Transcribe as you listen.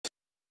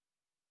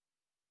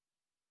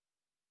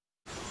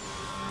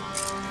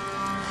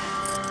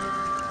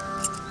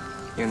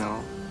You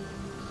know,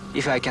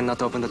 if I cannot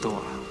open the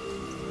door,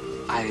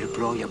 I will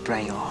blow your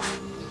brain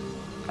off.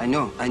 I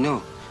know, I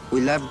know.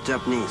 We love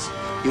Japanese.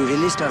 You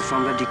released us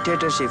from the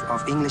dictatorship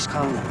of English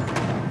colony.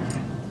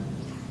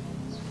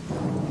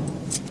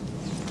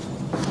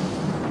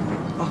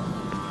 Oh,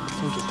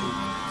 thank you, thank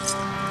you.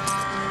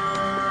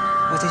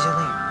 What is your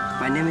name?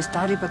 My name is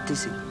Tari Patti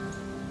Singh.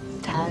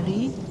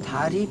 Tari?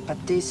 Tari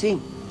Patti Singh.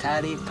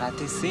 Tari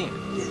Patti Singh.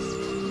 Yes.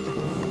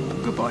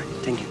 Good boy.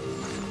 Thank you.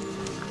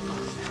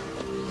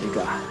 いい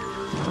か、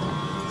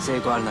成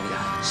功あるのみだ。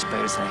失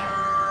敗許されん。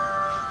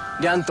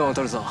リャントンを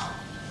取るぞ。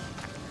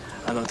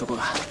あの男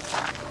が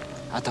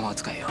頭を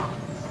使えよ。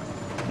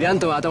リャン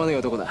トンは頭のいい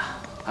男だ。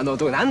あの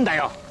男なんだ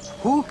よ。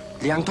Who?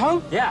 Liang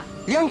Tong? Yeah.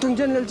 Liang Tong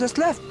General just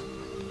left.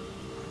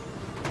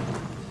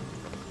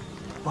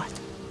 What?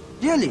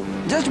 Really?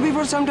 Just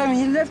before some time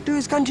he left to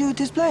his country with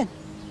his plane.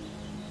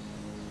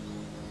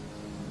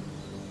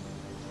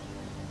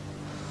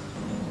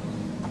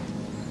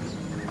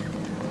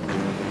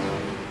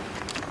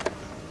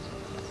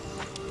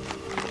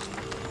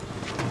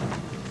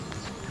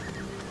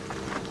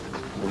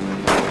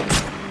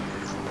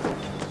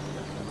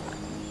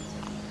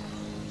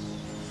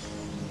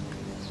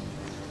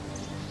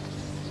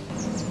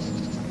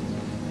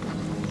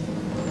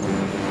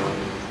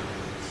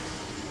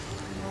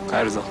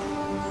帰るぞ。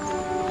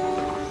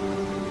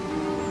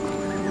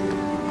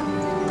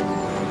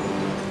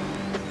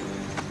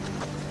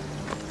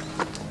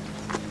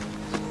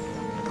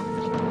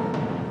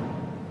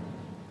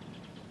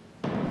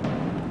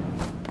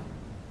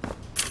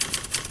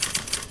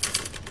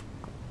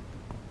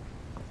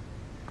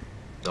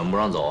怎么不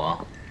让走啊？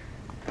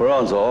不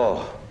让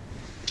走。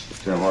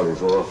电话里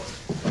说，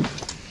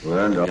委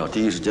员长要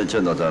第一时间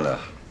见到咱俩，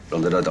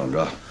让在这等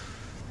着。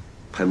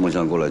派孟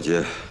香过来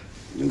接，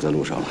已经在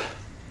路上了。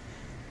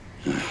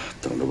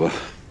等着吧。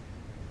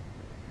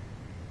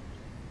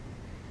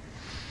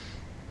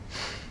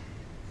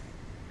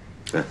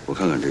哎，我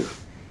看看这个，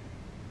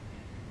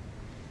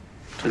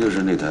这就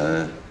是那台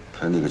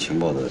拍那个情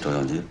报的照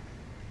相机。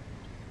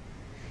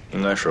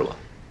应该是吧。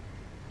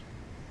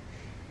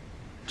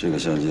这个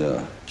相机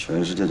啊，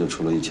全世界就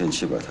出了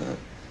1700台，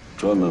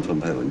专门分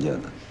配文件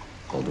的，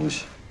好东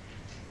西。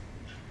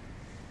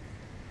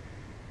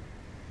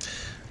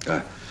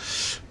哎，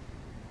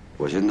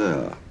我现在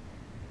啊，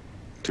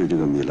对这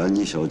个米兰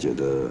妮小姐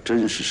的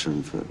真实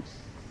身份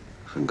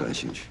很感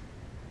兴趣。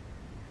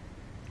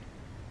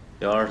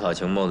雅尔塔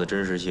情报的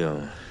真实性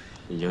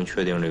已经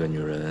确定，这个女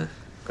人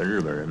跟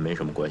日本人没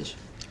什么关系。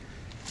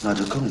那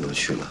就更有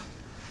趣了。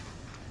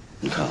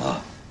你看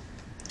啊，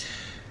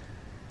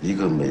一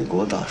个美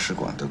国大使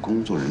馆的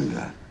工作人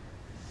员，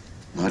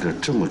拿着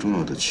这么重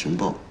要的情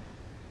报，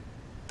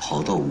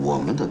跑到我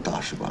们的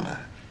大使馆来，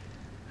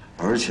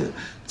而且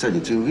在你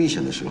最危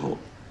险的时候，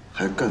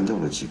还干掉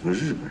了几个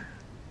日本人，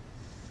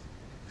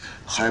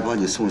还把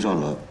你送上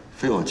了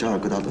飞往加尔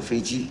各答的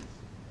飞机，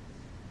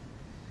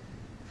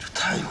这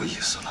太有意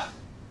思了。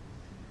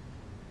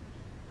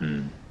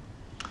嗯，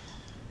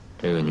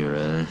这个女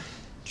人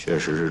确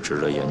实是值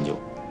得研究。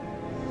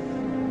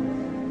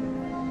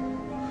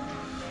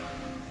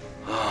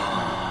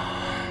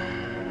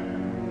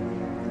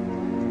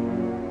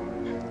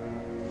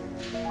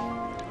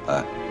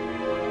哎，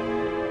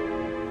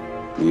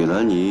米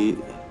兰妮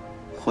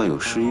患有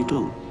失忆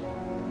症，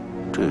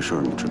这事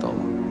儿你知道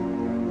吗？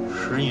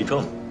失忆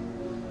症？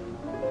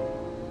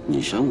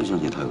你相不相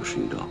信她有失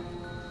忆症？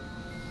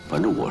反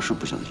正我是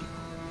不相信。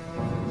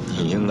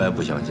你应该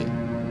不相信。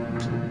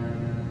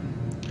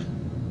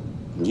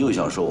你又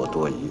想说我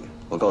多疑？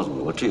我告诉你，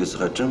我这次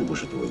还真不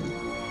是多疑。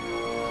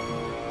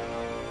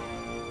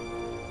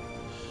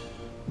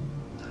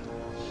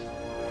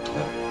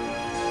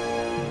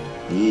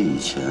你以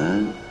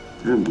前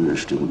认不认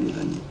识这个米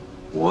兰妮？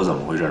我怎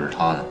么会认识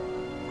她呢？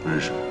不认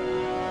识。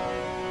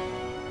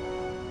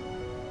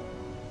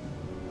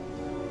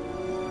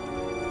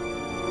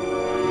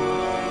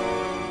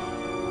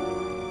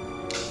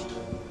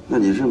那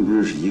你认不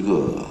认识一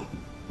个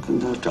跟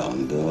她长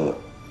得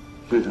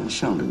非常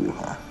像的女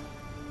孩？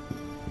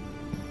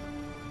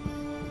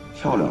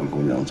漂亮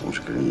姑娘总是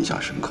给人印象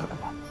深刻的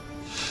吧？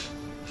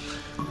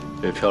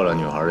对漂亮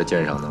女孩的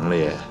鉴赏能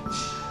力，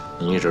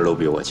你一直都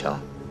比我强。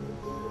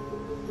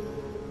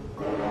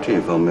这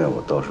方面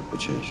我倒是不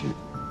谦虚。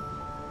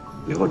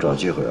以后找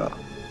机会啊，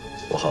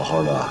我好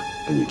好的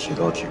给你提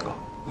高提高。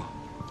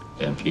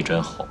脸皮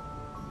真厚。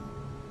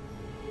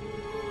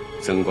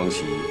曾光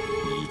希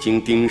已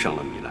经盯上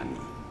了米兰妮，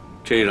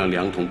这让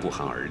梁彤不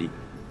寒而栗。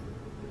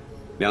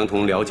梁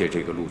彤了解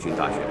这个陆军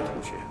大学的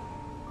同学，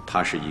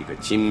他是一个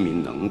精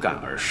明能干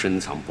而深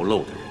藏不露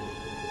的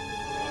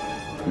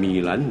人。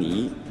米兰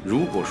妮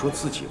如果说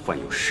自己患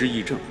有失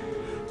忆症，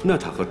那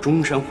他和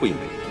中山惠美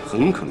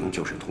很可能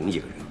就是同一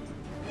个人。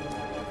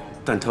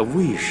但他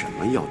为什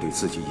么要对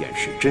自己掩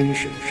饰真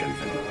实的身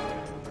份呢？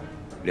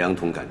梁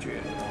彤感觉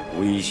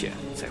危险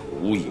在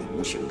无影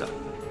无形地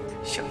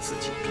向自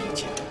己逼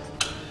近。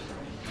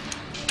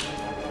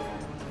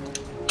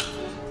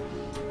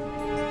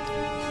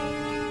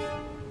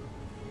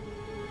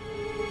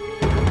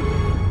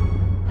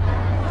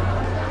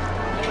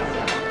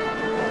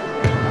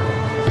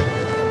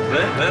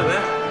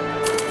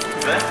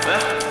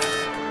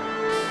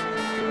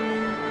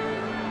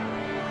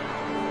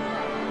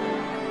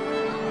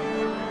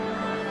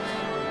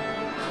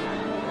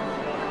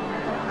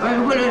哎，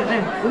回来，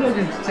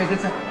这个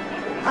菜。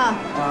啊。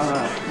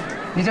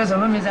你叫什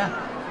么名字？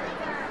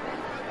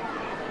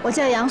我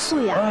叫杨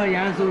素雅。哦，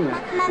杨素雅。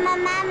妈妈，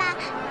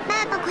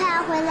爸爸快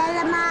要回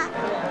来了吗？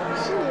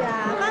是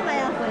呀，爸爸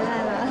要回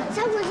来了。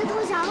小虎子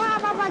偷小话，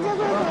爸爸就会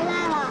回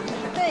来了。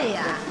对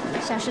呀，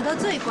小石头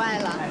最乖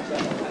了。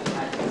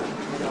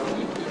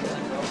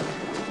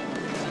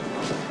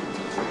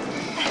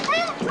哎，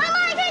妈妈，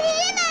看爷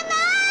爷奶奶！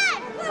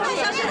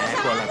小石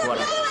头，过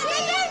来。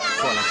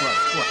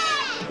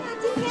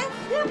今天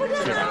热不热闹？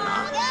吃点啥？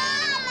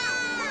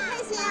开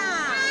心啊！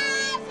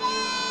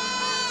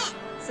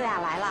思雅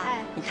来了，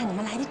你看你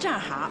们来的正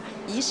好，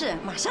仪式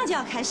马上就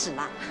要开始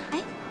了。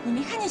哎，你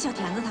没看见小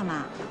田子他们？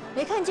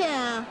没看见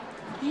啊？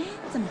哎，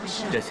怎么回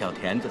事？这小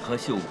田子和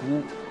秀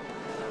姑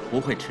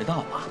不会迟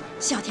到吧？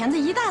小田子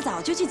一大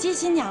早就去接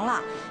新娘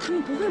了，他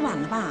们不会晚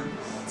了吧？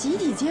集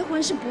体结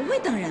婚是不会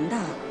等人的。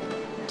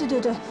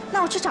对，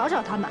那我去找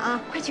找他们啊！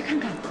快去看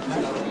看。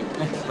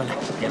哎，过来，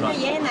别乱。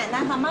爷爷奶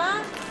奶好吗？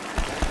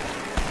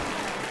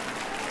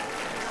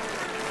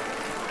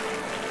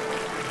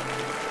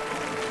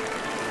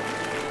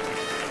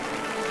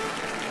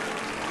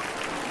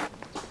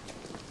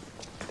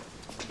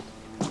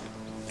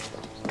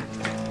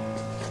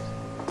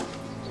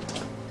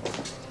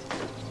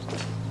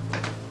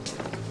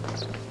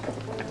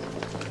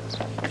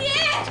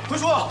坤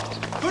叔，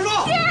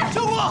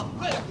秀姑，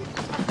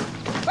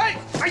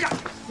哎呀，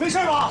没事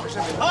吧？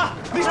啊，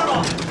没事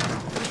吧？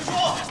坤叔，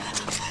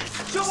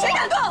秀姑，谁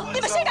敢动？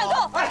你们谁敢动？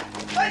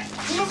哎，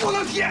你们不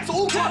能贴，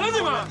走开了你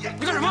们！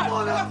你干什么？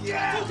不能贴！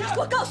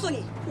我告诉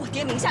你，我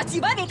爹名下几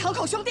万名堂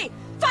口兄弟，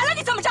反了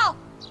你怎么着？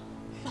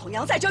老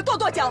娘在这跺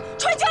脚，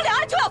春江两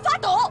岸就要发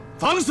抖。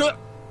放肆！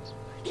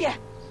爹，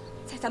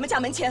在咱们家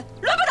门前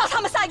轮不到他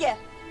们撒野。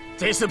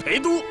这是陪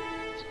都，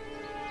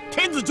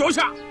天子脚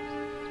下，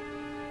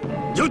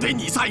由得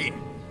你撒野。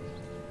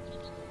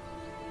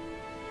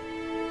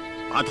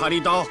把他的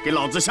刀给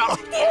老子下了！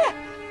爹，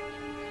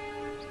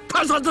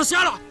看啥子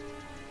下了？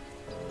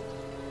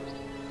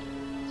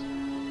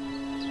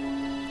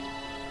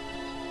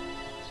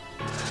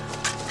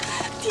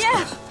爹，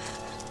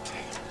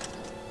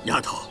丫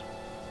头，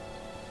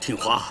听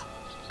话，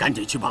赶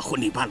紧去把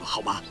婚礼办了，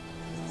好吗？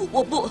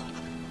我不，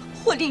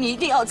婚礼你一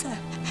定要在，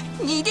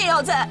你一定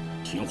要在。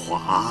听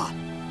话，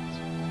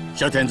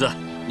小田子，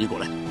你过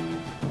来，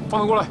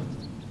放他过来。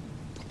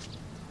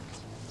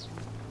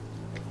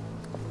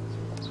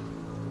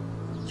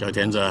小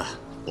田子，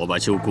我把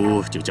秀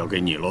姑就交给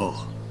你喽，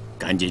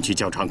赶紧去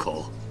叫场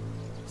口，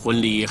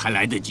婚礼还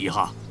来得及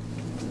哈。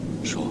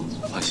叔，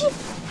放心。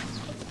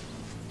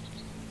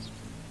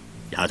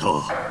丫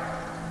头，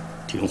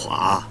听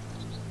话，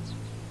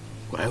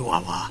乖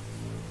娃娃。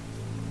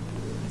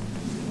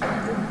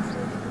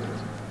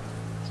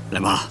来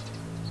嘛，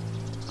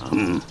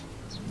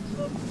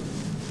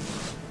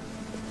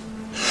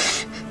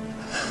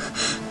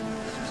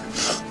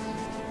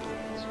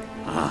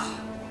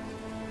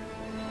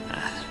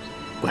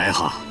乖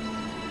哈，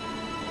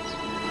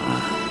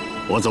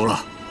我走了。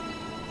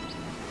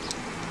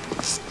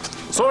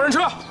所有人撤！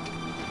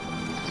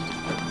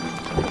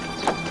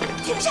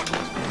停下！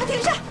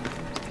停下！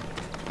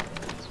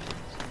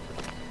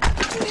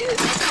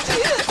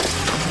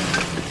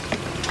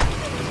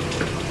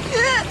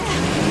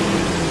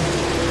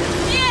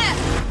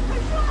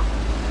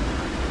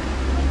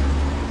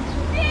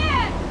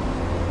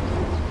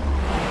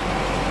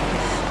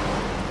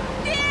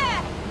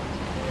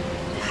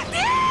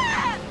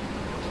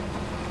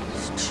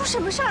出什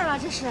么事儿了？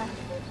这是？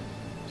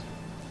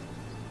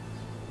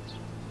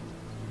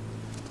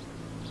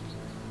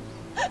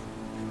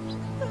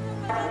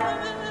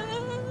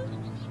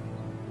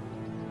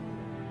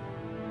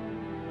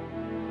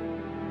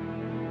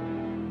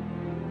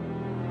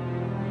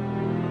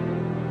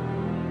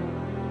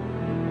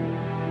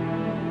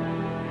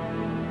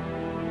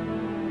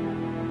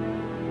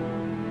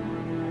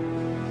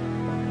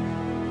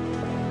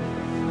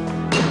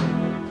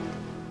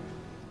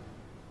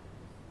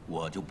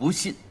我就不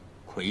信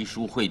魁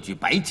叔会举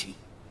白旗。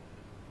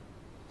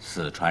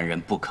四川人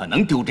不可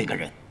能丢这个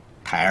人。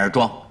台儿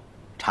庄、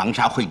长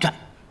沙会战，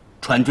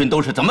川军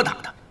都是怎么打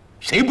的？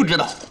谁不知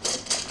道？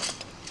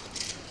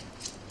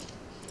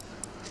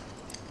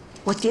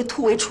我爹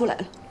突围出来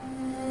了，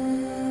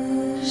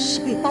是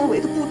被包围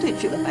的部队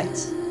举了白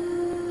旗，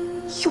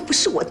又不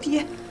是我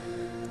爹。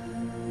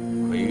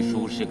魁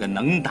叔是个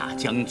能打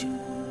将军，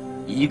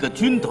一个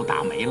军都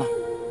打没了。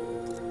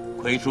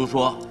魁叔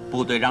说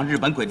部队让日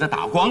本鬼子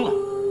打光了，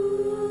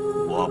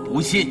我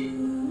不信。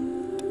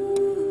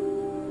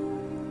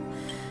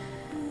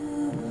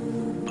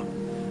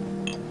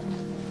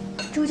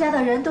朱家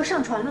的人都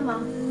上船了吗？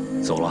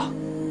走了，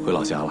回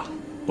老家了。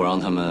我让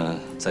他们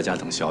在家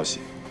等消息，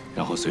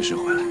然后随时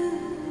回来。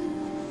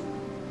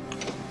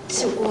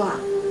秀姑啊，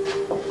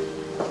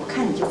我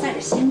看你就在这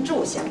先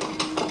住下。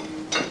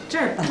这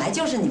儿本来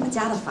就是你们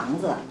家的房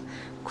子，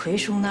魁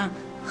叔呢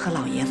和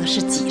老爷子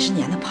是几十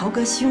年的袍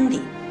哥兄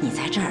弟，你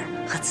在这儿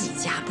和自己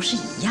家不是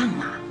一样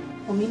吗？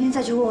我明天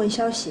再去问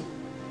消息。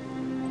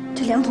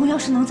这梁彤要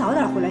是能早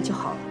点回来就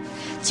好了。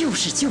就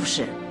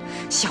是，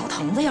小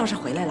童子要是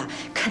回来了，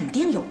肯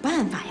定有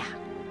办法呀。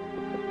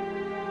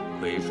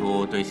奎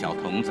叔对小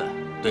童子、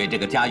对这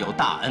个家有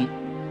大恩，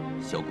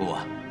秀姑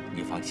啊，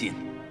你放心，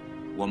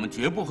我们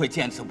绝不会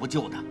见死不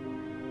救的。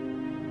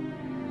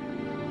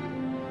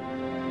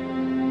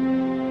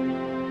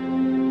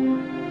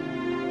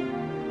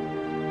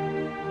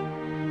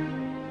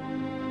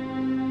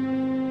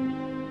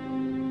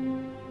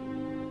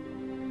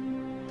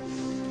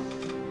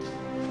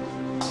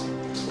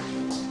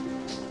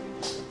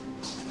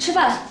 吃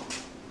饭，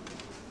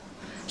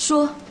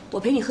叔，我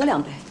陪你喝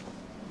2杯。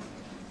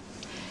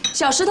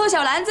小石头、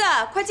小篮子，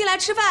快进来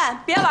吃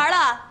饭，别玩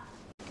了。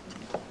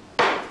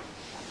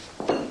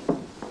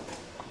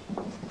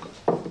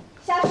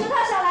小石头、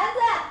小篮子，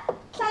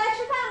下来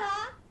吃饭了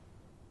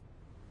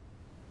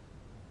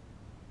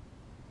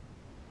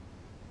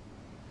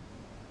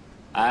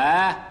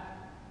啊！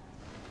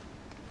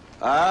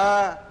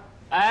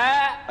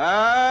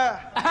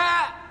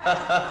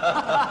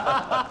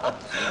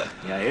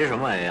你哎什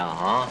么哎呀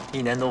啊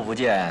！1年多不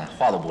见，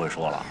话都不会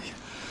说了。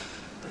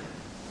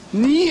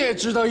你也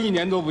知道1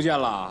年多不见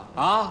了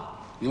啊？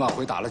你往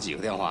回打了几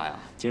个电话呀？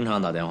经常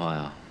打电话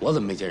呀。我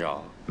怎么没接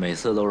着？每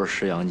次都是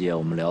吃洋街，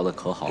我们聊得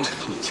可好了。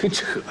你这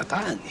扯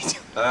淡，你这。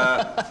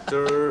今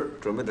儿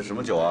准备的什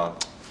么酒啊？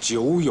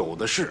酒有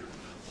的是，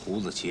胡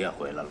子奇也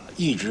回来了，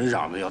一直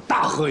嚷着要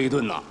大喝一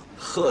顿呢。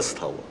喝死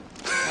他我！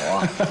好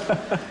啊，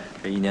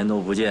这1年多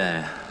不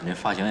见，连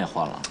发型也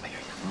换了。哎呀，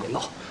别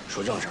闹，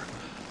说正事儿。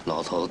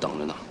 老头子等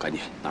着呢，赶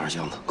紧拿着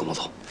箱子跟我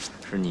走。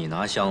是你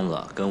拿箱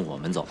子跟我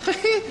们走。嘿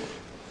嘿，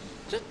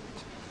这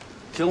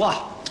听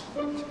话。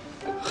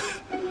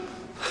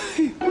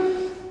嘿，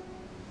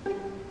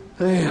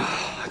哎呀，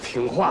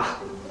听话。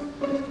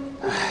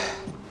哎。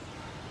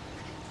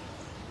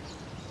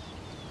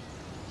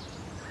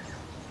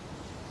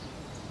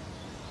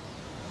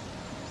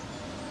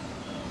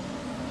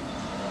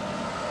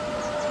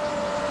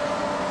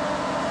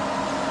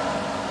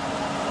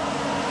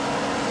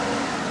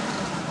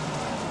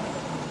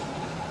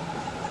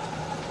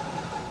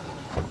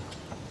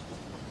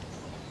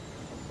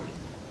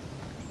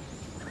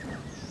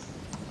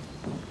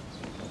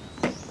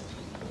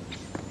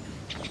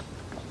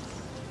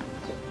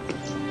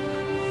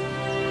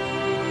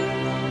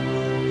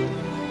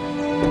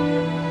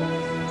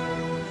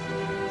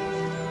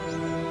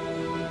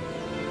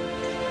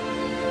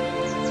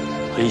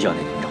很想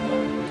念您长官，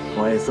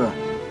我也是。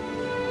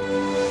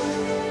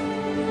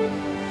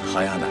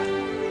好样的，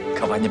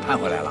可把你盼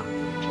回来了。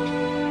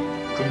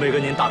准备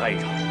跟您大干一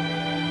场。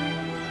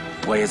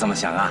我也这么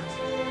想啊。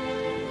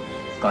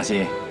光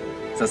熙，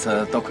这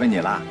次多亏你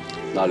了。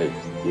哪里？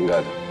应该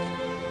的。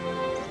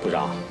部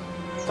长，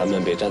咱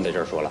们别站在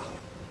这儿说了。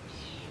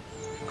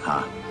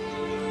啊？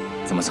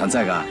怎么传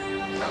这个？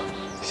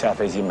下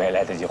飞机没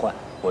来得及换，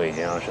我已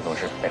经让侍从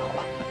室备好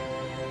了。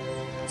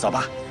走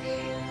吧。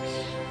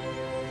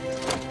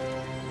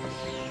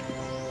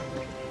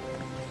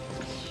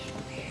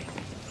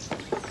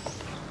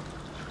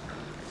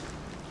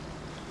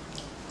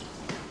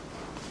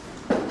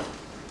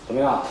 怎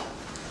么样？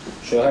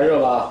水还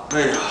热吧？哎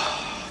呀，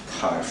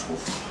太舒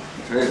服了！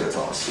这个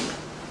造型，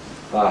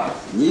啊，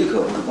你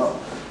可不知道，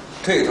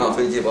这趟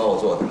飞机把我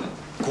坐的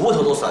骨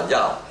头都散架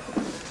了。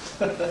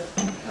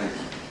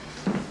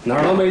哪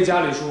儿都没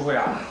家里舒服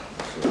呀。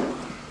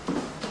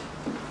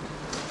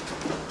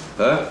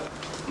哎，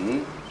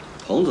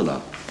童子呢？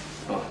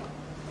啊，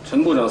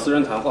陈部长私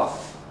人谈话。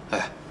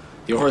哎，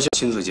一会儿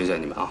亲自接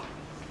见你们啊。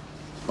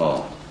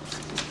哦。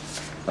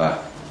哎。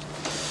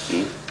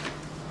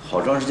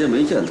好长时间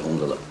没见童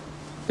子了，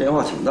变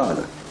化挺大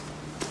的，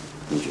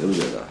你觉不觉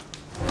得？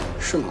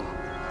是吗？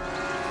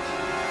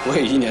我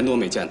也1年多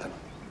没见他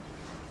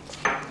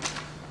了。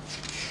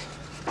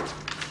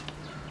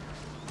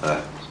哎，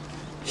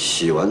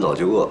洗完澡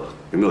就饿，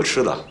有没有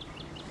吃的？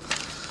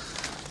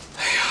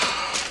哎呀，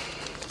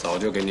早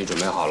就给你准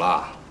备好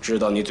了，知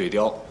道你嘴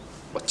刁，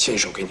我亲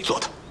手给你做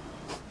的。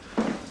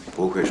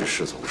不愧是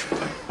侍从室，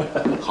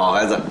好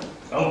孩子。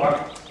等会儿。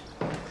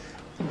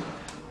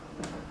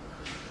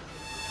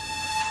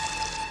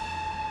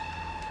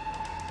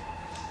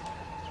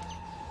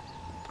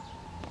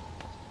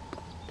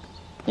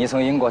 你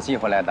从英国寄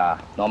回来的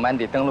诺曼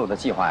底登陆的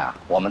计划呀，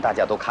我们大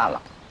家都看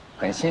了，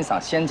很欣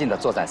赏先进的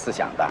作战思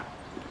想的。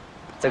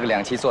这个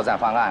2期作战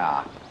方案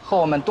啊，和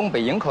我们东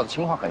北营口的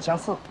情况很相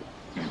似。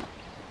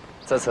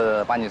这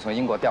次把你从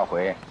英国调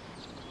回，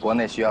国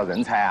内需要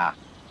人才啊。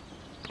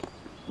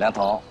梁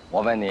彤，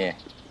我问你，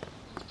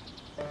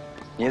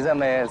你认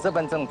为日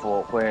本政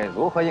府会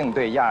如何应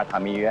对雅尔塔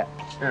密约？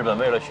日本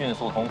为了迅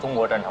速从中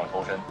国战场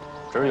抽身，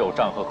只有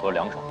战和和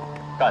2手，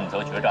战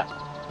则决战，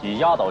以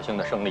压倒性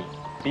的胜利。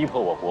 逼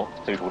迫我国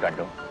退出战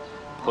争，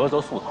和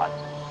则速谈，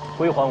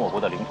归还我国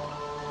的领土，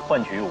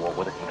换取我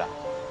国的停战。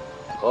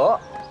和，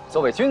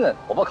作为军人，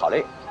我不考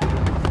虑。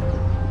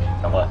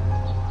长官，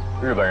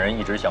日本人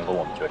一直想跟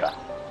我们决战，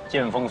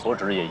剑锋所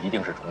指也一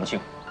定是重庆，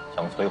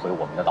想摧毁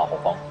我们的大后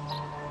方。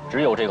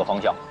只有这个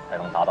方向才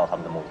能达到他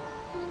们的目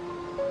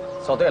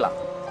的。说对了。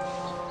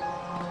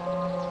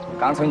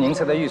刚从宁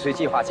次的预水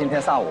计划今天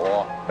上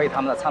午被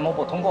他们的参谋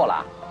部通过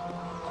了，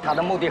他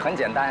的目的很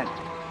简单，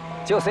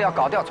就是要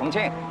搞掉重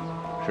庆。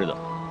是的，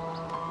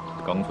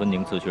冈村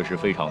宁次确实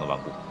非常的顽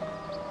固。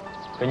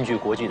根据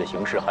国际的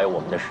形势还有我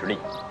们的实力，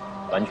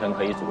完全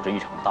可以组织一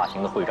场大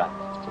型的会战，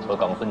和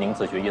冈村宁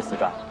次决一死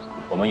战。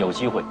我们有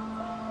机会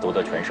夺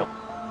得全胜。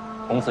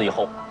从此以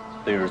后，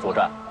对日作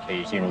战可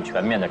以进入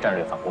全面的战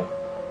略反攻，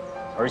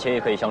而且也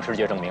可以向世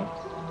界证明，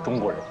中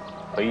国人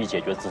可以解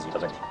决自己的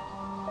问题。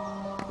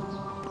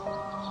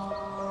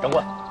长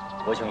官，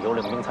我请有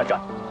领兵参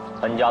战，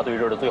参加对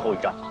日的最后一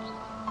战。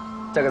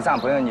这个仗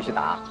不用你去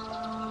打，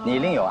你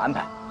另有安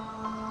排。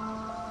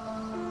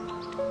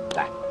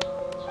来，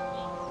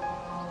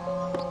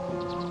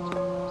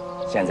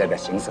现在的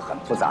形势很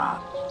复杂，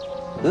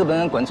日本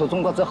人滚出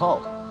中国之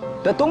后，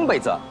得东北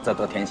者则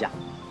得天下，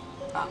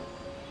啊，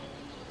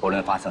不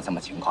论发生什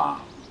么情况，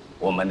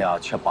我们都要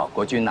确保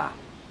国军呐，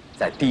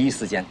在第一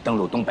时间登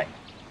陆东北，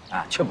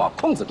啊，确保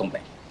控制东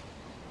北。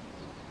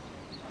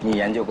你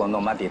研究过诺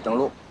曼底登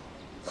陆，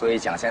所以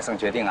蒋先生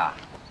决定啊，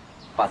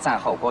把战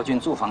后国军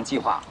驻防计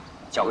划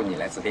交给你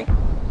来制定。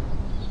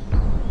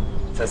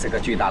这是个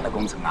巨大的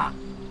工程啊，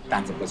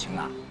担子不轻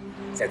啊。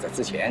在这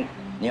之前，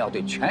你要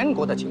对全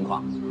国的情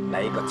况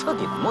来一个彻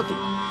底的摸底。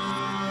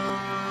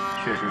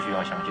确实需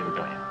要详细的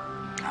调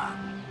研。啊，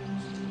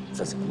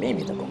这是个秘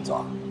密的工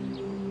作，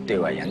对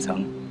外言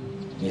称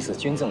你是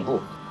军政部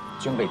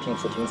军备厅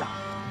副厅长，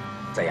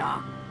这样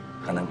啊，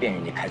可能便于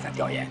你开展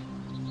调研。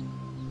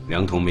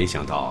梁同没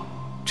想到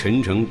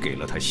陈诚给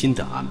了他新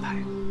的安排。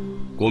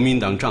国民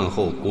党战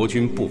后国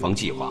军布防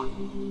计划，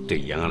对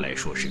延安来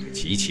说是个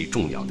极其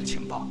重要的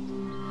情报。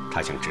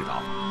他想知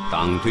道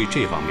党对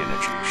这方面的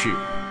指示，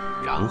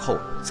然后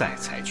再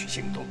采取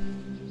行动。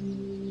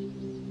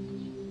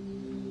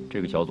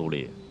这个小组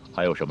里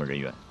还有什么人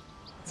员？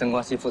曾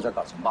光希负责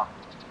搞情报，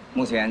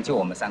目前就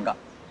我们3个。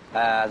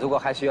如果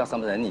还需要什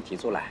么人，你提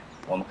出来，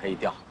我们可以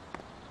调。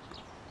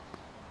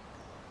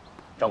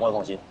长官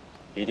放心，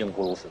一定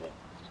不辱使命。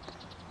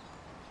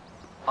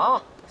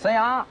好，沈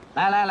阳，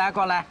来，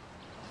过来。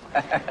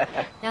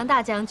梁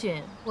大将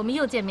军，我们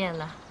又见面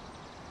了。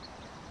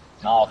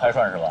拿我开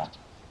涮是吧？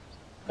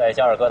在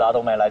加尔各答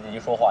都没来得及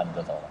说话，你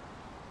就走了。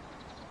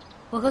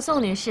我和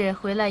宋女士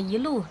回来一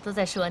路都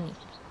在说你，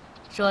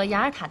说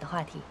雅尔塔的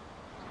话题。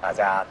大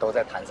家都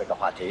在谈这个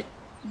话题。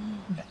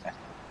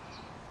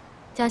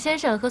蒋先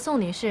生和宋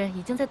女士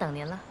已经在等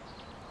您了。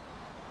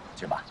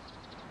去吧。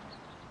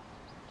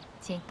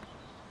请。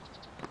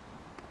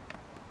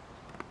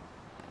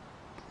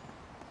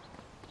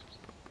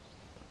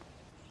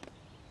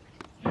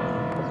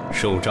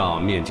受诏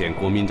面见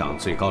国民党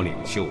最高领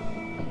袖，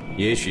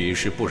也许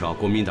是不少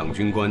国民党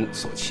军官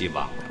所期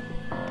望的，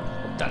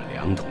但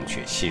梁同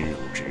却心如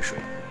止水。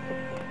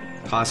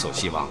他所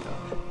希望的，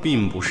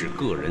并不是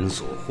个人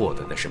所获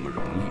得的什么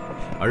荣誉，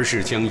而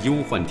是将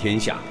忧患天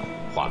下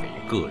化为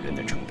个人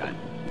的承担。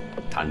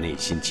他内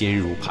心坚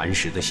如磐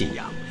石的信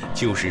仰，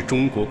就是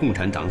中国共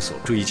产党所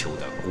追求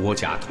的国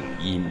家统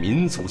一、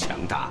民族强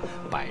大、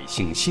百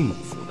姓幸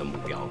福的目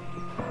标。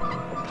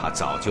他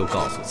早就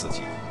告诉自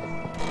己，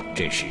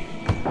这是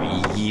唯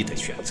一的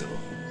选择。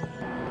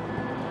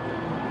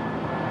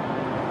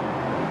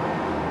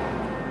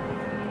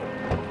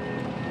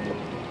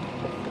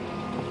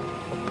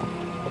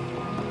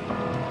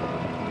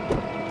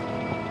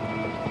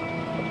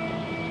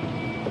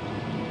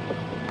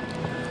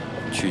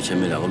去前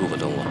面2个路口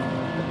等我。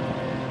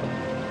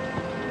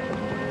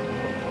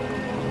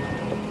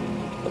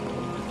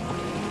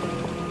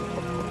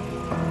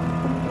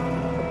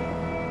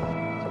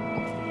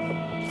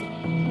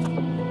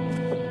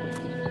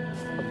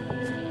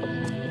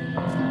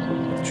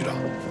局长，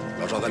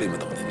老赵在里面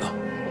等您呢。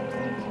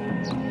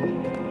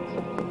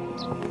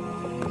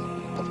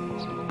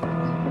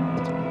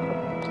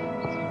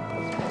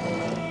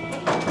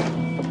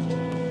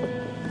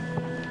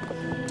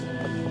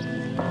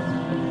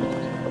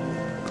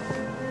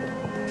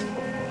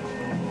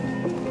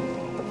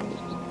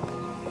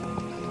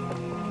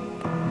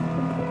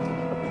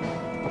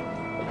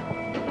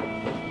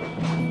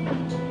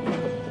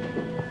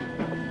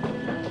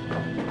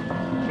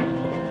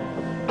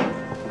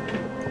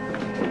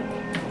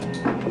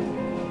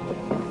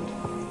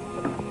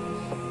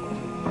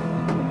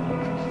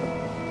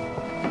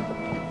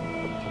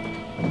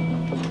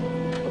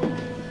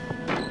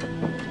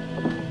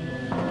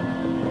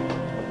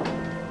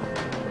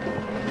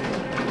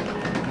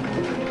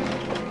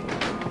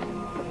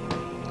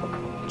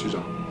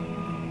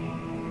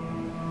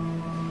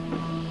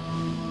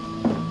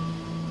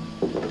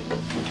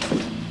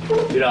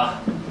局长，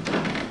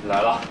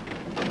来了。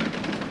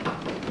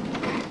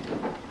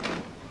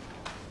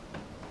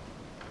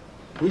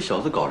你小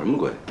子搞什么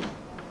鬼？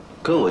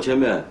跟我见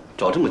面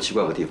找这么奇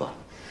怪个地方？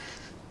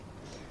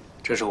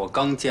这是我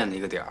刚建的一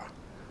个点儿，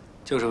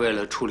就是为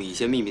了处理一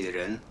些秘密的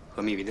人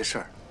和秘密的事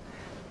儿。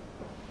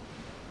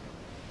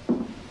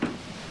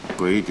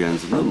鬼点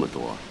子那么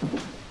多。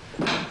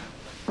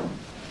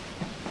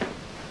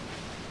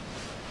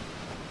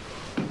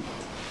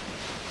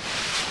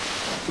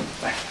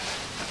来，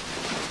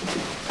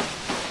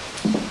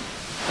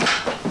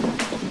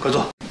快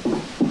坐。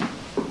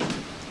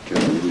这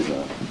什么意思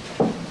啊？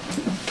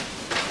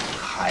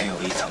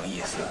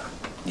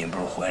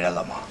回来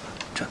了吗？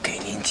这给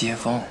您接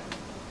风。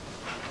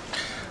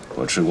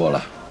我吃过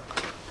了。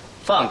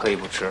饭可以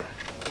不吃，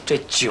这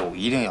酒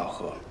一定要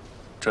喝。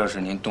这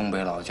是您东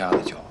北老家的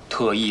酒，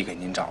特意给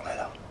您找来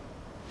的，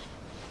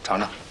尝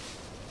尝。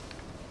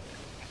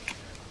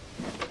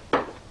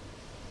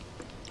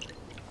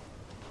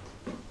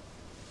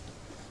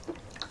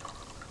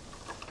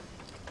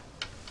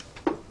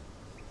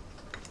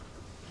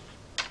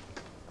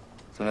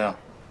怎么样？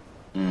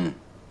嗯，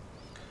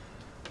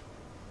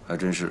还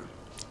真是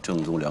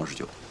正宗粮食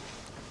酒。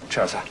吃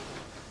点菜。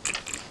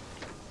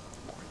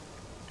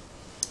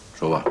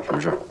说吧，什么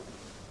事儿？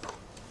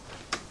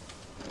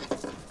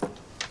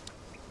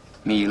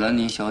米兰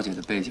妮小姐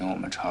的背景我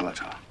们查了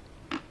查，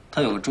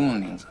她有个中文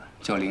名字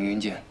叫凌云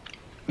剑。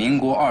民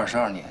国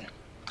22年，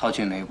她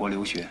去美国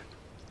留学，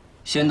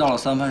先到了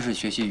三藩市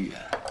学习语言，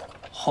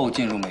后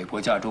进入美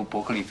国加州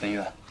伯克利分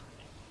院。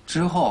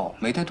之后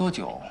没待多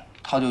久，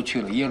她就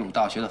去了耶鲁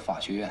大学的法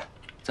学院，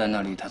在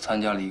那里她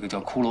参加了一个叫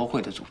骷髅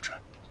会的组织。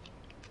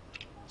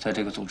在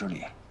这个组织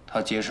里，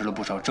她结识了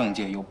不少政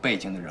界有背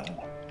景的人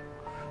物。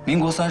民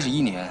国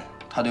31年，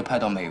她被派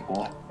到美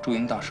国驻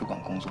英大使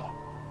馆工作。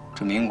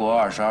这民国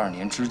22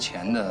年之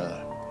前的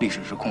历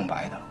史是空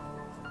白的，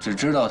只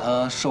知道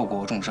他受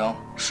过重伤，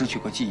失去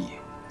过记忆。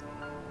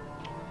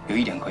有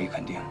一点可以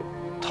肯定，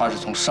他是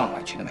从上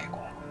海去的美国。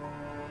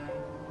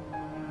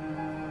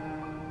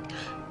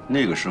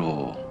那个时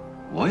候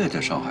我也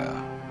在上海啊。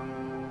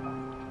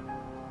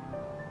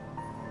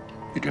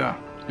你这样，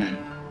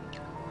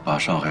把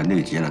上海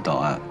那几年的档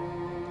案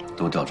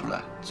都调出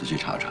来，仔细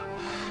查查，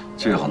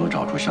最好能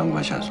找出相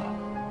关线索。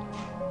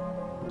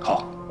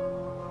好。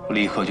我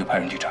立刻就派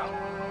人去查。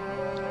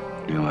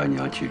另外，你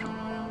要记住，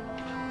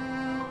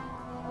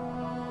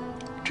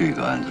这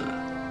个案子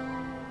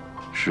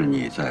是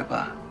你在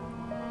办，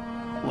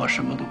我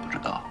什么都不知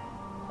道，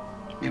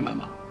明白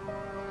吗？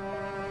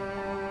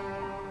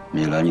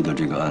米兰妮的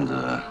这个案子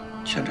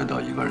牵扯到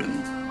一个人，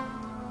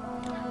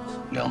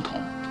梁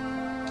彤。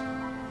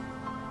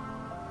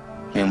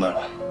明白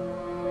了，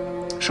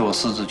是我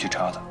私自去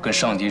查的，跟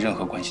上级任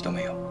何关系都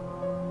没有。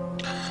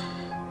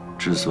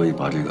之所以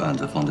把这个案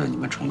子放在你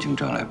们重庆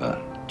站来办，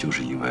就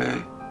是因为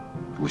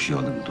不需要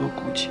那么多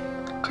顾忌，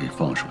可以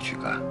放手去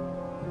干。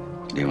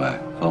另外，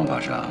方法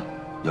上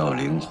要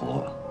灵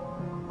活，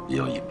也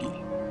要隐蔽。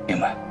明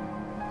白。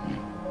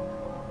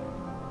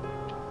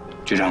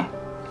局长，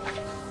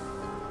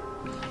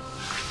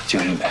精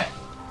神准备。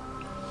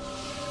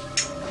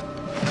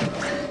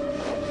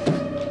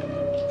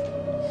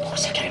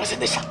申し訳ありません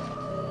でした。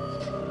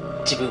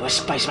自分は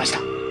失敗しました。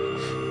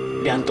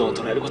梁東を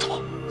捕らえること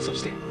も、そ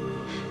して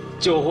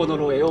情報の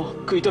漏洩を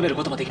食い止める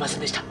こともできません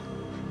でした。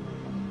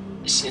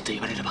死ねと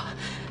言われれば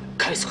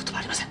返すことは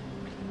ありません。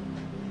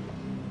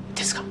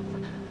ですが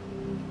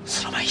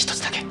その前に一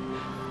つだけ、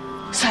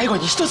最後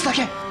に一つだ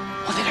けお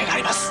願いがあ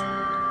ります。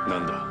な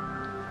んだ。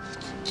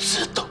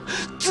ずっ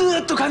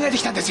と考えて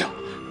きたんですよ。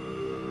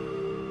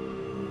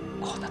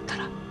こうなった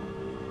ら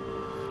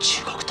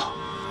中国と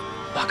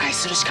和解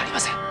するしかありま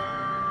せん。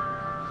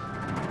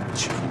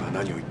自分が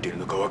何を言っている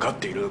のか分かっ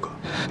ているのか。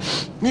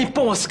日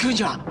本を救う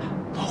には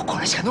もうこ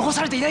れしか残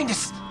されていないんで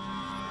す。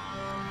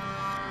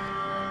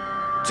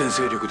全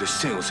勢力で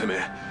四川を攻め、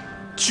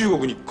中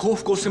国に降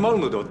伏を迫る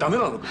のではダメ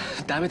なのか。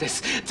ダメで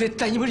す。絶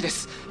対に無理で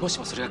す。もし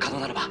もそれが可能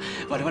ならば、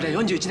我々は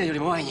41年より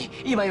も前に、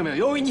今よりも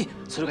容易に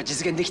それが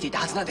実現できていた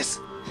はずなんで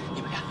す。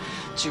今や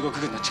中国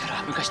軍の力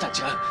は昔とは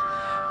違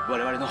う。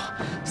我々の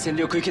占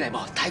領区域内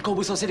も対抗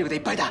武装勢力でい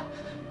っぱいだ。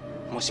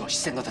もしも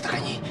四川の戦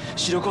いに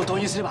主力を投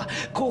入すれば、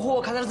後方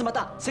は必ずま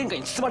た戦火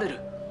に包まれる。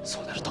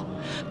そうなると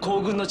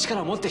皇軍の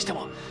力をもってして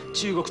も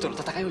中国との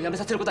戦いをやめ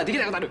させることはでき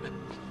なくなる。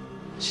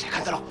司令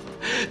官殿、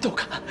どう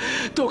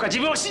か自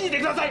分を信じて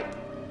ください。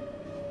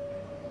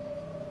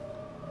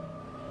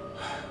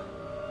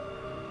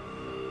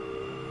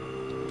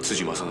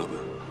辻正信、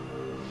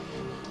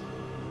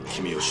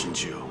君を信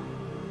じよう。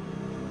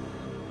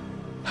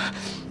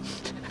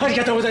あり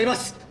がとうございま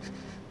す。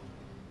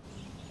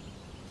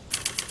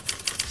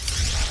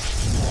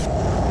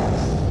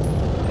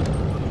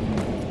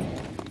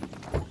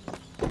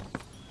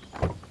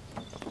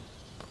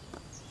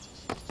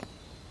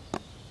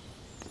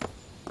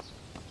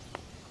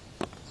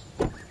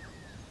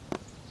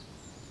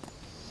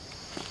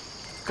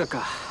閣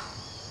下、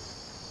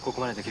こ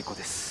こまでで結構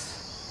です。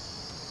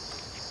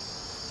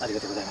ありが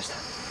とうございました。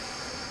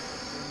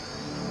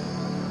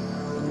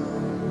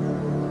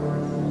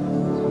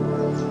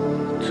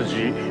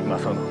辻正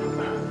信、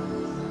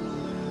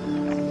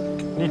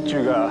日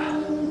中が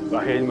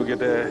和平に向け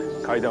て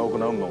会談を行う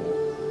のも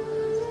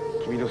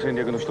君の戦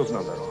略の一つな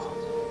んだろ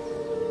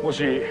う。も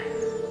し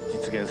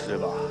実現すれ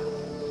ば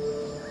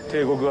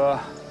帝国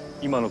は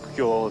今の苦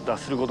境を脱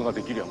することが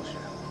できるやもしれな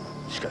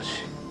い。しか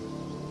し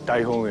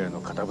大本営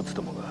の堅物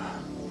どもが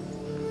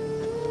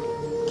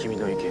君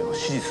の意見を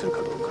支持するか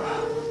どうか、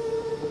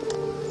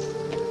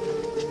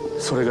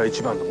それが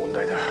一番の問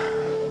題だ。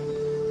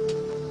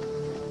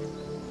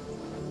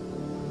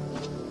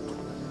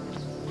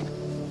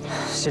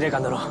司令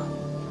官殿、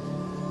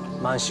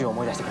満州を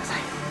思い出してください。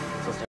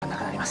そうすればな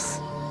くなりま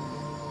す。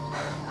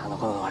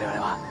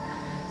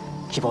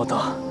希望と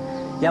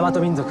大和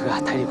民族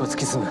が大陸を突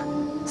き進む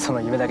その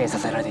夢だけに支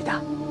えられてい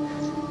た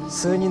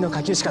数人の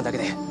下級士官だけ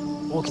で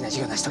大きな事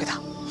業を成し遂げた。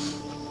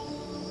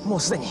もう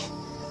すでに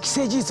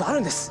既成事実はあ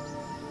るんです。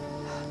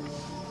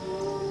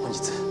本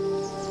日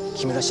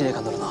木村司令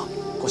官殿の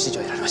ご指示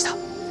を得られました。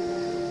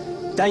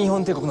大日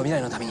本帝国の未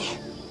来のために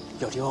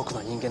より多く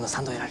の人間の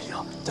賛同を得られる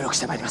よう努力し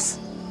てまいります。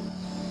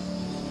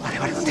我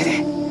々の手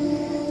で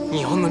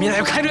日本の未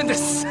来を変えるんで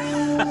す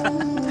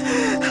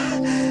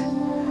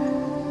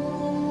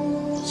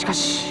しか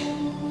し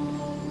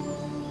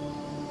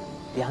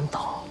リャンと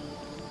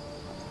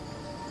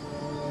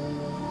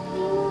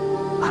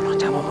あの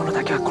邪魔者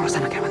だけは殺さ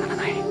なければなら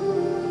ない。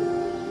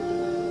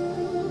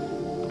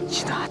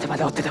血の果てま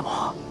で追ってでも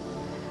あ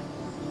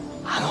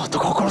の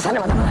男を殺さね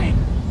ばならない。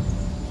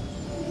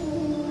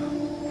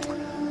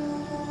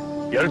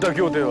ヤルタ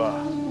協定は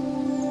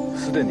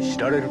すでに知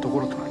られるとこ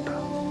ろとなった。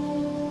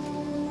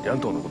リャン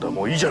トのことは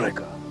もういいじゃない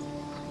か。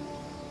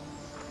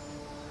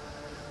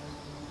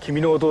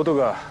君の弟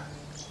が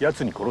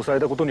奴に殺され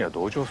たことには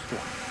同情する。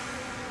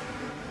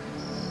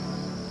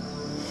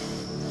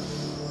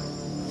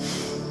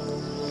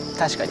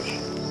確かに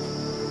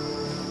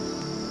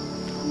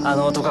あ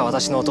の男が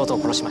私の弟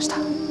を殺しました。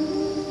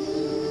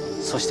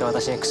そして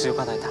私に口を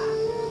与えた。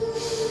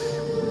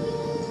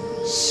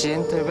支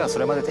援と呼べばそ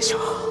れまででしょ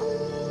う。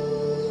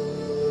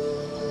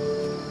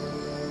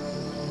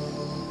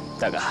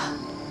だが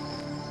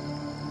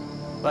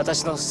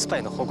私のスパ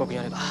イの報告に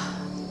よれば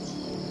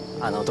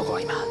あの男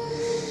は今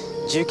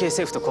重慶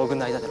政府と皇軍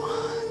の間での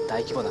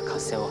大規模な合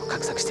戦を画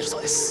策しているそ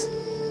うです。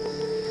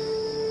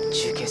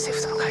重慶政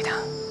府との会談、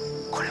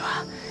これ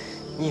は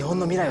日本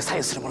の未来を左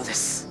右するもので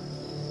す。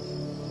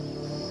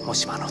も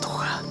しもあの男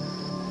が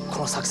こ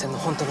の作戦の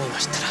本当の意味を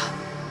知った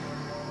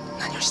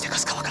ら何をしてか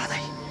すかわからな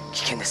い。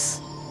危険で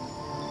す。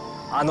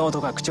あの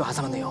男が口を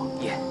挟まぬよ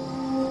う、いえ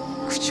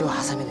口を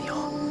挟めぬよ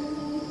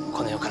う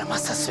この世から抹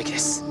殺すべきで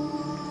す。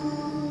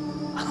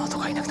あの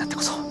男がいなくなって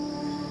こそ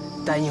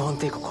大日本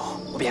帝国を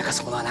脅か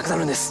すものはなくな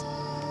るんです。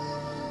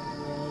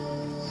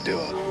で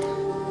は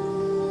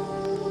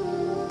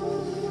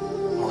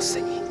もうす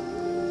でに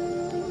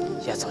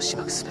奴を始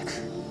末すべく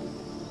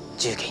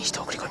重慶に人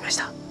を送り込みまし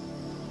た。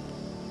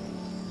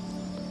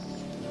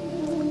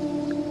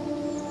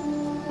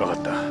分か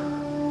った。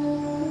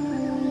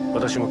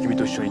私も君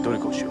と一緒に努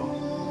力をしよう。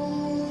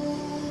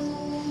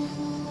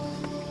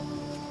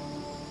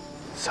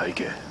佐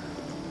池、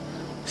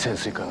潜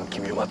水艦が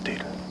君を待ってい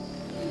る。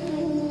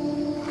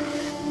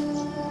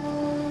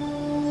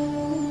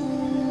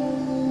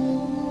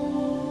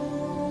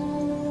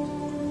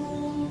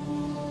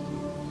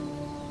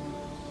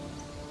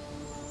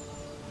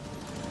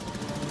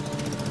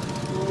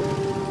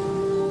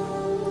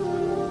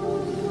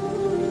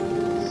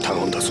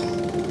頼んだぞ。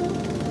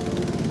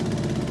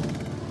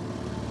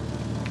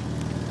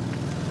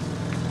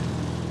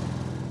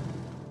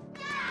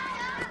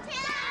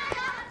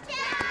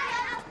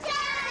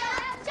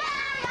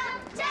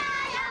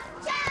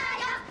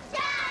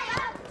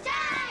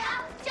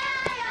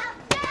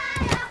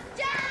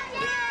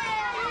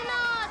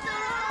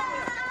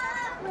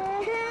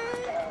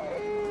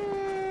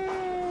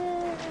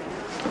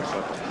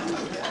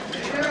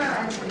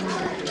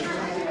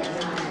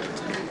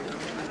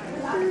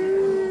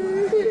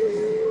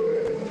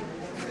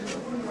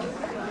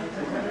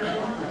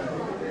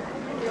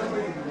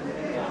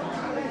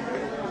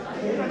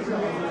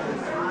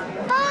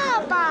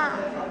爸爸，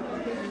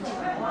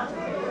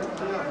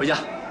回家。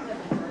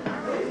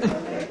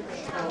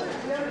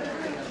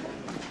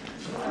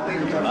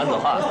男子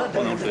汉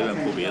不能随便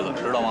扑鼻子，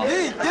知道吗？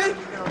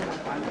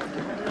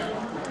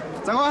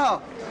长官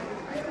好。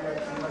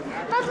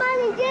爸爸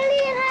你真厉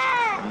害！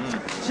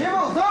起步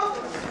走。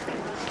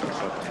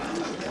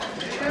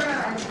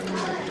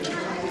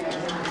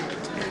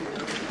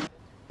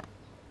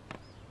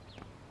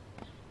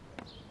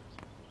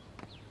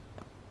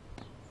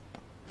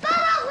爸爸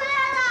回来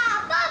了！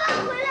爸爸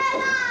回来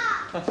了！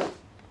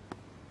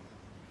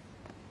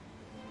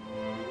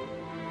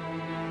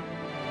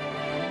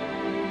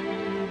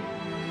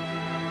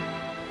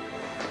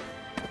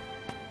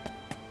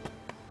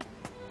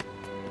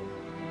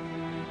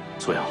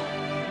苏瑶，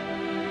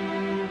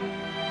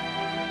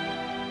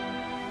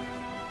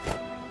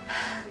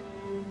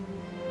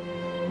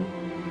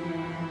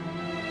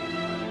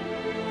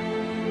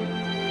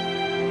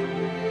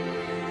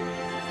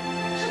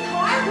是桃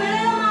儿回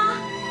来了吗？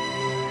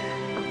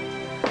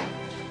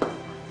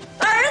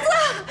儿子，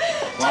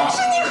真是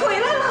你回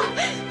来了！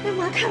让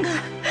妈看看，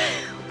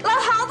老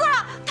头子，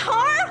桃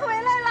儿回来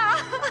了。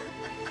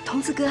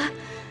童子哥，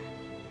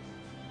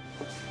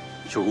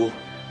秀姑。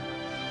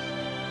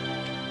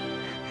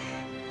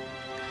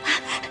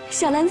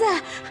小兰子，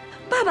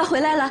爸爸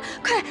回来了，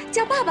快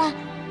叫爸爸，啊，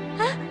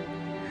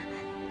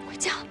快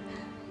叫！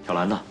小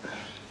兰子，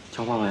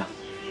叫爸爸呀，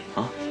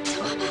啊！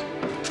叫爸爸。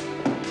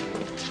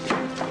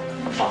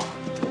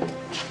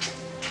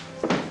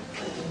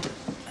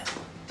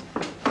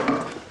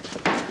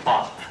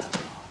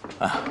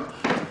爸。啊，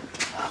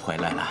回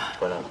来了。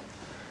回来了。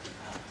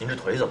您这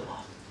腿怎么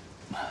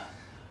了？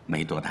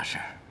没多大事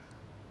儿，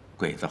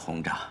鬼子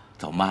轰炸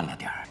走慢了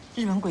点儿。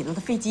日本鬼子的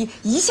飞机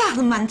一下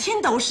子满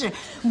天都是，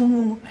嗡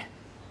嗡嗡。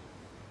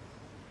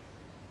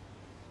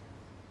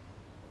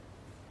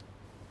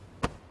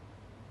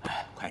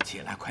哎，快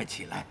起来，快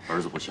起来！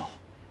儿子不孝，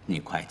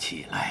你快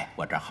起来！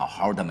我这好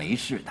好的没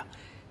事的，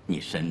你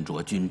身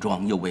着军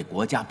装又为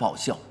国家报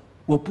效，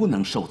我不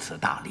能受此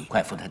大礼。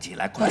快扶他起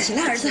来，快起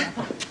来，儿子，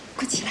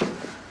快起来！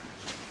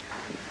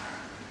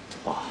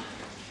爸，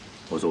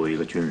我作为一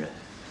个军人，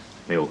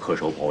没有恪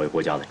守保卫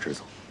国家的职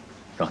责，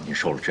让您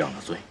受了这样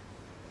的罪，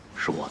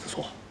是我的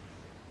错。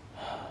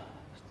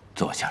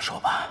坐下说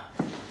吧。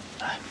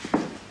来，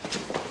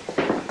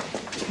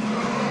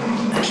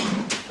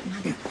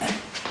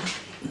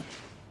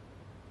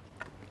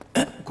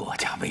国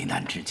家危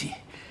难之际，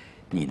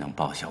你能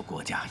报效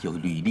国家，又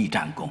屡立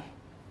战功，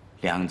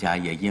梁家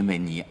也因为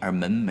你而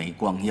门楣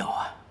光耀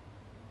啊！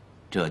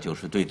这就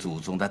是对祖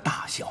宗的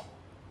大孝。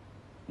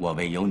我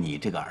为有你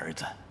这个儿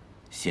子，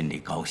心里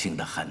高兴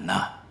得很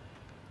呐。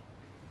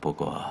不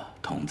过，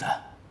童子，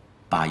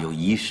爸有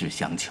一事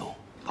相求。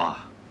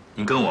爸，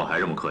您跟我还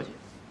这么客气，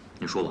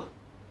您说吧。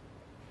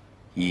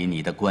以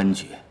你的官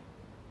爵、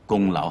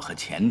功劳和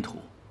前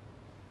途，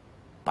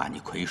把你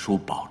魁叔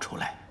保出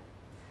来。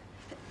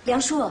梁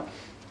叔，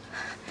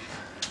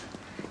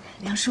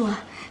梁叔，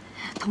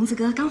童子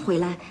哥刚回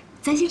来，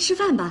咱先吃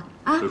饭吧。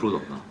啊，魁叔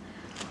怎么了？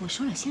我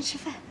说了，先吃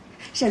饭。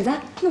婶子，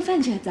弄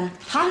饭去，咱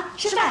好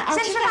吃饭，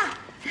先吃饭。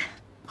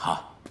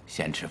好，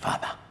先吃饭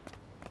吧。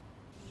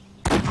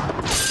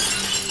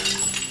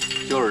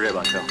就是这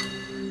把枪，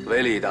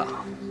威力大，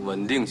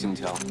稳定性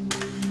强，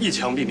一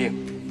枪毙命。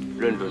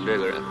认准这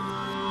个人，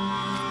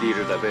地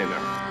址在背面。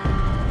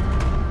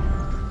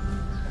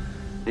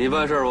你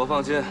办事我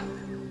放心。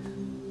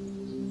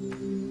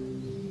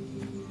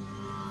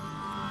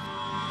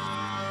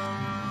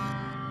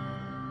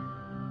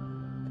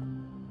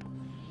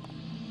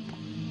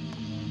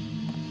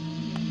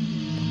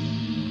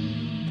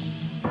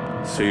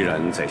虽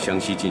然在湘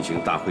西进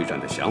行大会战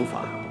的想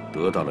法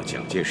得到了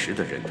蒋介石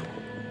的认同，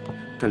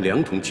但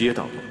梁同接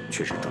到的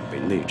却是准备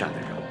内战的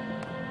任务。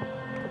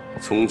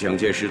从蒋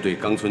介石对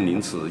冈村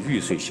宁次玉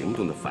碎行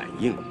动的反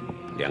应，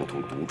梁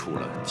同读出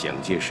了蒋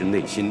介石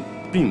内心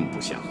并不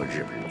想和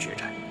日本人决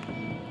战。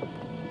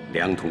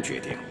梁同决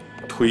定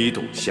推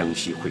动湘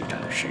西会战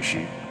的实施，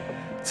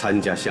参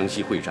加湘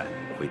西会战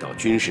回到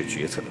军事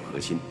决策的核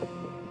心。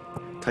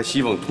他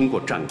希望通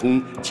过战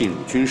功进入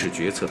军事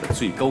决策的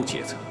最高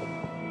阶层。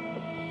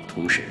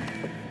同时，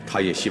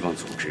他也希望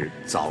组织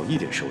早一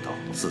点收到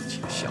自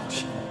己的消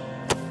息。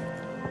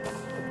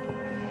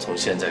从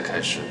现在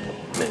开始，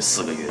每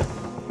4个月，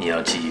你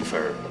要寄一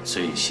份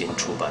最新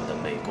出版的《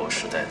美国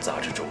时代》杂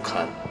志周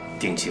刊，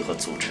定期和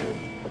组织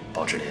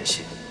保持联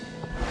系。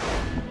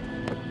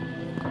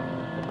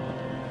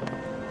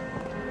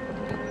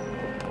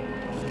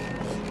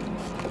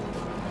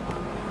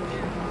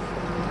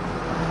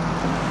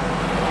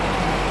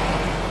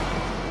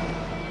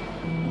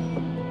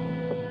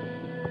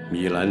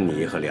米兰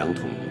妮和梁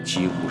同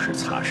几乎是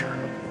擦身而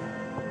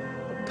过，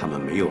他们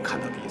没有看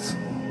到彼此。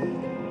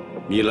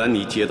米兰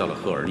妮接到了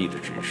赫尔利的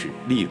指示，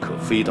立刻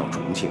飞到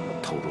重庆，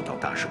投入到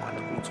大使馆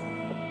的工作。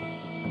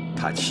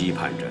他期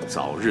盼着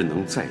早日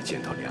能再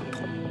见到梁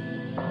同。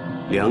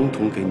梁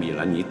同给米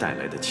兰妮带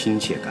来的亲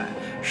切感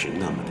是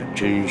那么的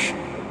真实，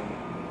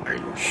而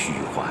又虚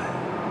幻。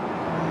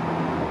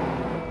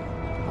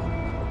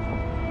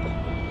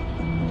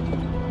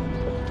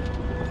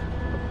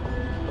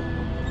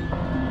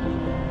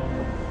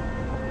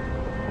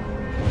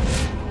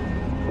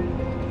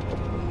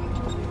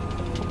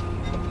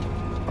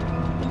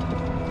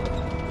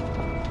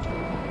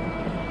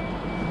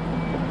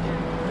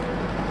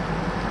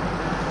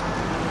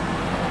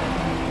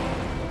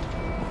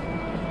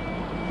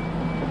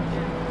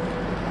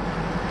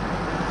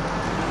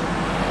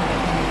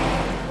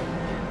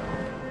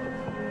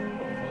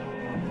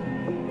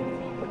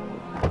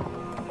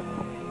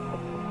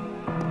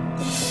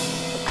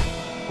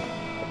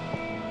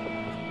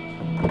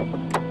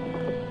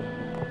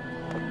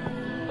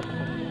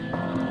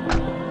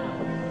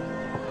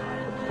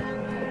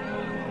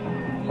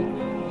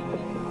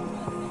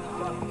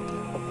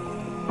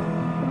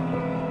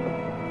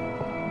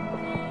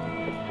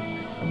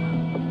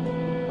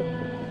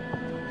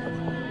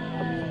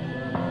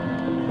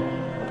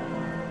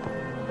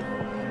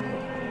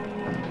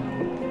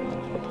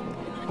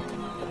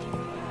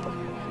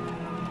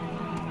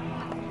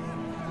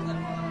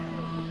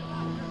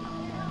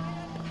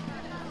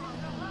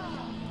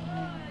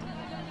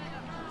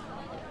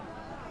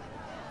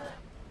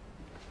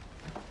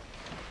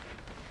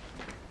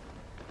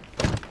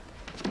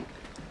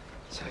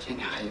小姐，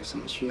你还有什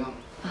么需要吗？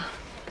啊，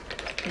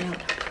没有了，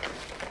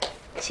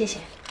谢谢。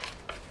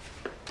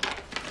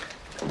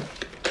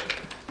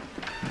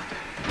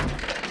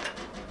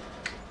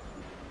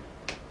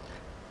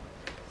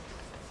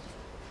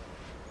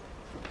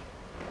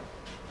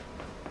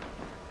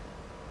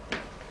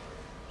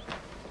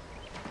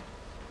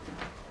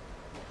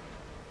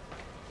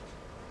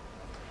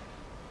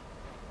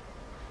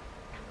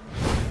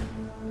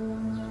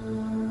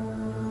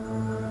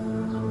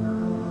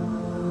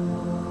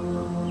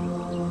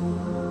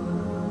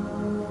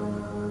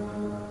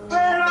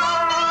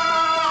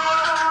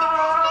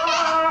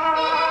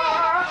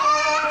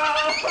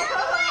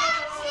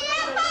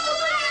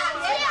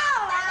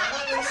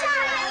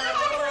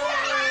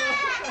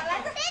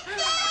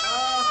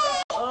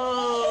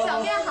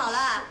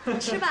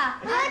吃吧。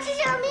我要吃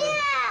小面。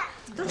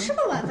你都吃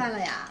过晚饭了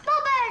呀？爸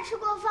爸也吃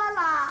过饭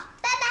了。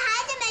爸爸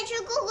还怎么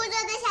吃姑姑做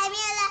的小面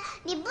了？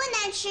你不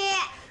能吃。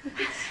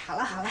好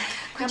了好了，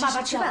快让爸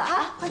爸吃饭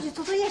啊！快去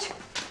做作业去。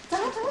走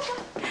了走了走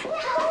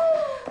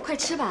了。快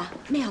吃吧，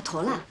面要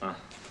坨了。嗯。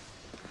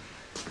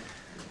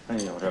哎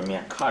呦，这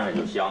面看着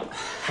就香。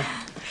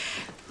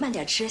慢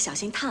点吃，小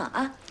心烫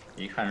啊！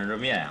一看着这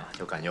面呀，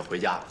就感觉回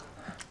家了。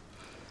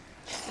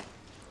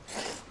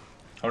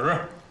好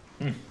吃，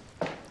嗯。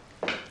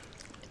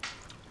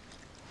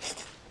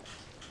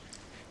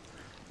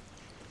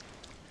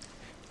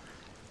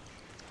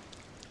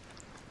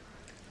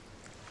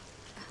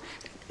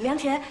梁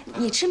田，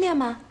你吃面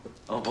吗？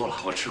哦，不了，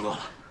我吃过了。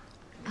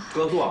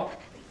哥坐。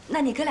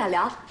那你哥俩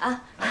聊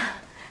啊。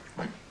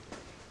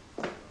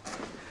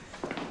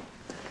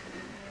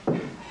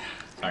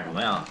干什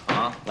么呀？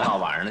啊，大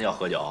晚上的要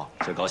喝酒，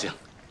真高兴，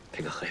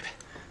陪哥喝一杯。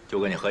就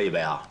跟你喝一杯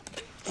啊。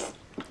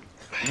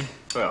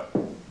对了，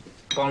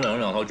刚领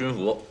了2套军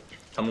服，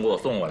他们给我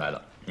送过来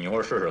的，你一会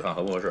儿试试看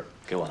合不合适。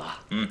给我的啊。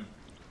嗯。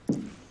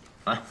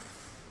来，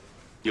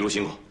一路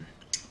辛苦。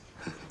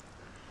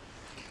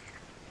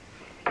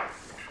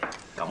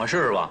赶快试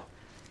试吧。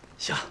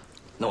行，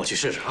那我去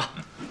试试啊。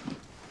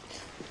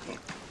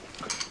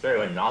这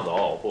个你拿走，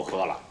我不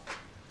喝了。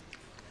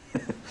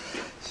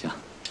行。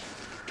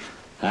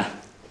哎，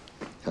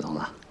小童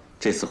子，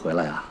这次回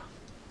来呀，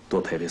多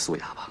陪陪素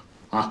雅吧。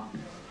啊，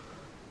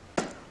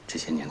这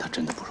些年她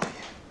真的不容易。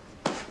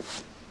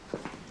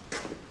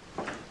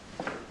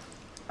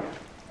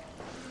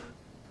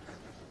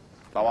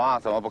老王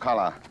怎么不看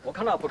了？我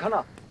看了，不看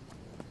了。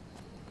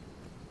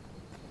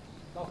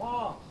老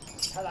黄，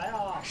才来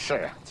啊？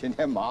是，今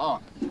天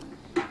忙。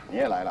你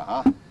也来了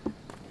啊？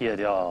夜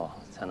钓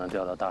才能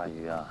钓到大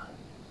鱼啊。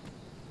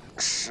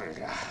是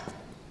啊。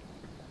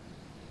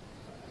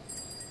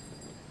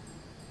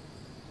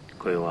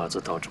鬼娃子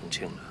到重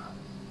庆了。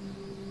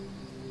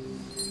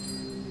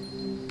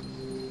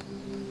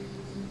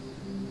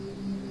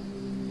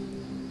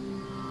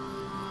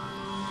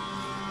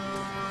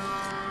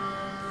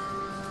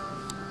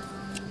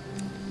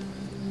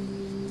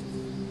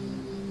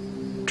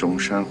中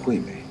山惠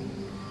美，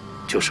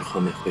就是何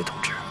美惠同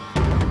志。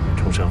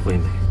中山惠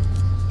美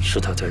是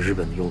他在日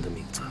本用的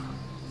名字。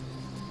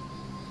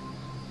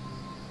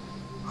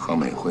何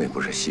美惠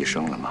不是牺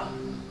牲了吗？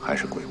还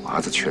是鬼娃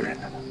子确认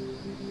的呢？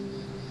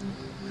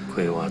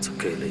鬼娃子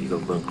给了一个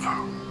问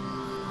号。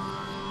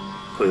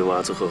鬼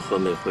娃子和何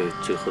美惠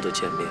最后的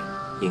见面，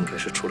应该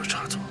是出了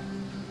差错。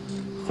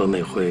何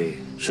美惠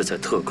是在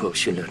特课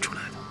训练出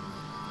来的。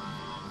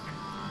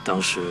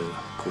当时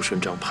顾顺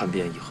章叛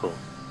变以后，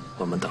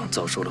我们党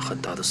遭受了很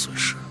大的损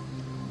失。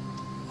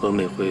何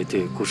美惠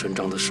对顾顺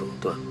章的手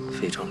段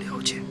非常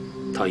了解，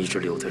她一直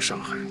留在上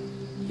海，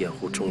掩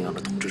护中央的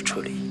同志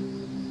撤离。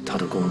她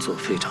的工作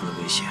非常的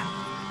危险，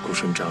顾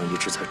顺章一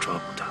直在抓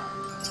捕她。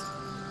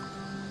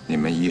你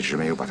们一直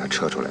没有把她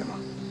撤出来吗？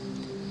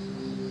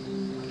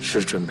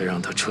是准备让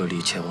她撤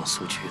离前往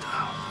苏区的，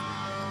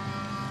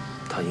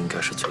她应该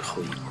是最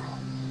后一步。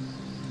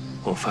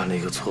我犯了一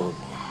个错误。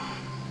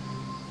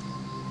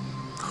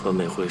何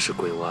美惠是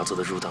鬼娃子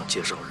的入党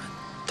介绍人，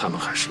他们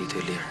还是一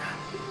对恋人。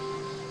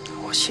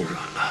我心软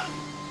了。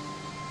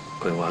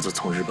鬼娃子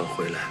从日本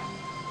回来，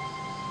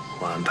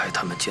我安排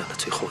他们见了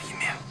最后一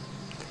面。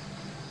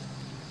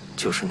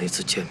就是那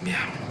次见面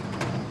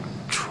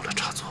出了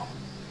差错，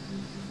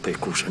被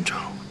顾顺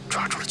章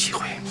抓住了机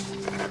会。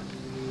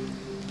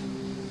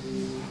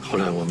后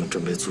来我们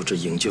准备组织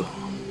营救，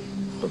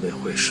何美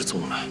惠失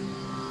踪了。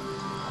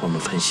我们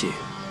分析，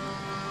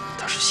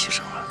她是牺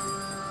牲了。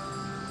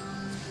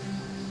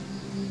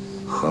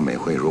何美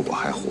惠如果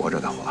还活着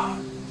的话，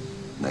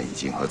那已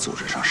经和组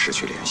织上失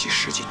去联系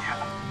10几年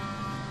了。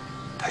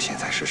她现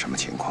在是什么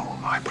情况，我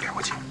们还不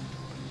了解。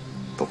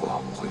不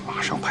过我会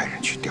马上派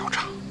人去调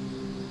查。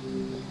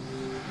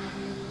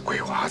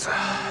鬼娃子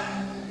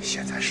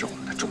现在是我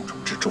们的重中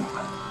之重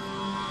啊！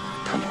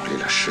他努力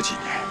了10几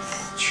年，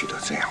取得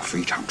这样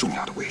非常重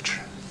要的位置，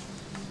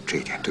这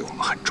一点对我们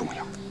很重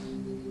要。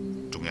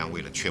中央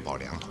为了确保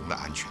梁彤的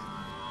安全，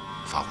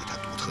发挥它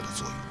独特的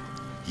作用，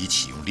已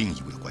启用另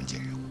一位关键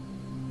人物，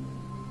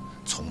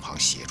从旁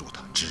协助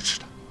他、支持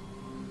他。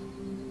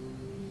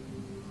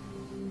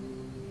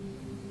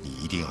你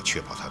一定要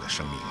确保他的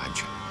生命安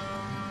全。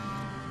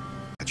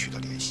取得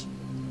联系，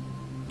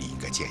你应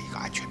该建一个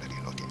安全的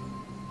联络点。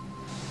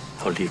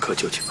我立刻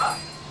就去办。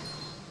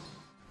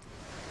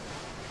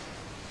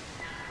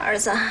儿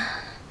子，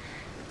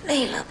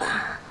累了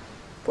吧？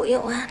不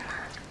用按了。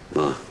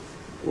妈，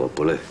我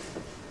不累。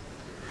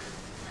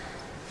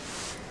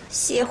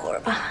歇会儿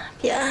吧，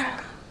别按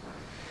了，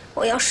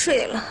我要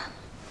睡了。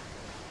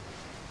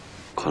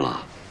困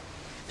了？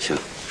行，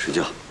睡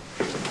觉。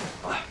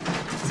来，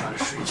咱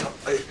睡觉。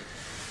哎，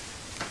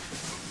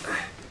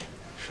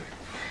睡。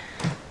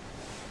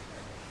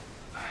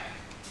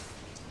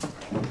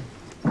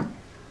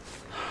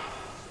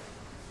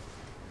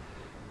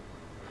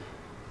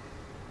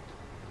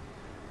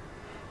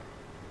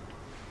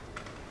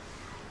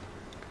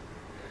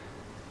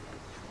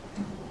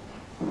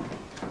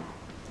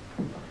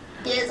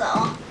别走，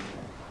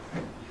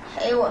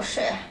陪我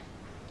睡。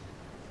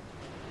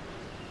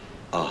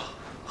啊，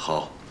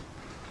好，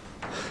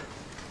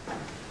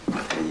我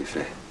陪你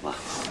睡。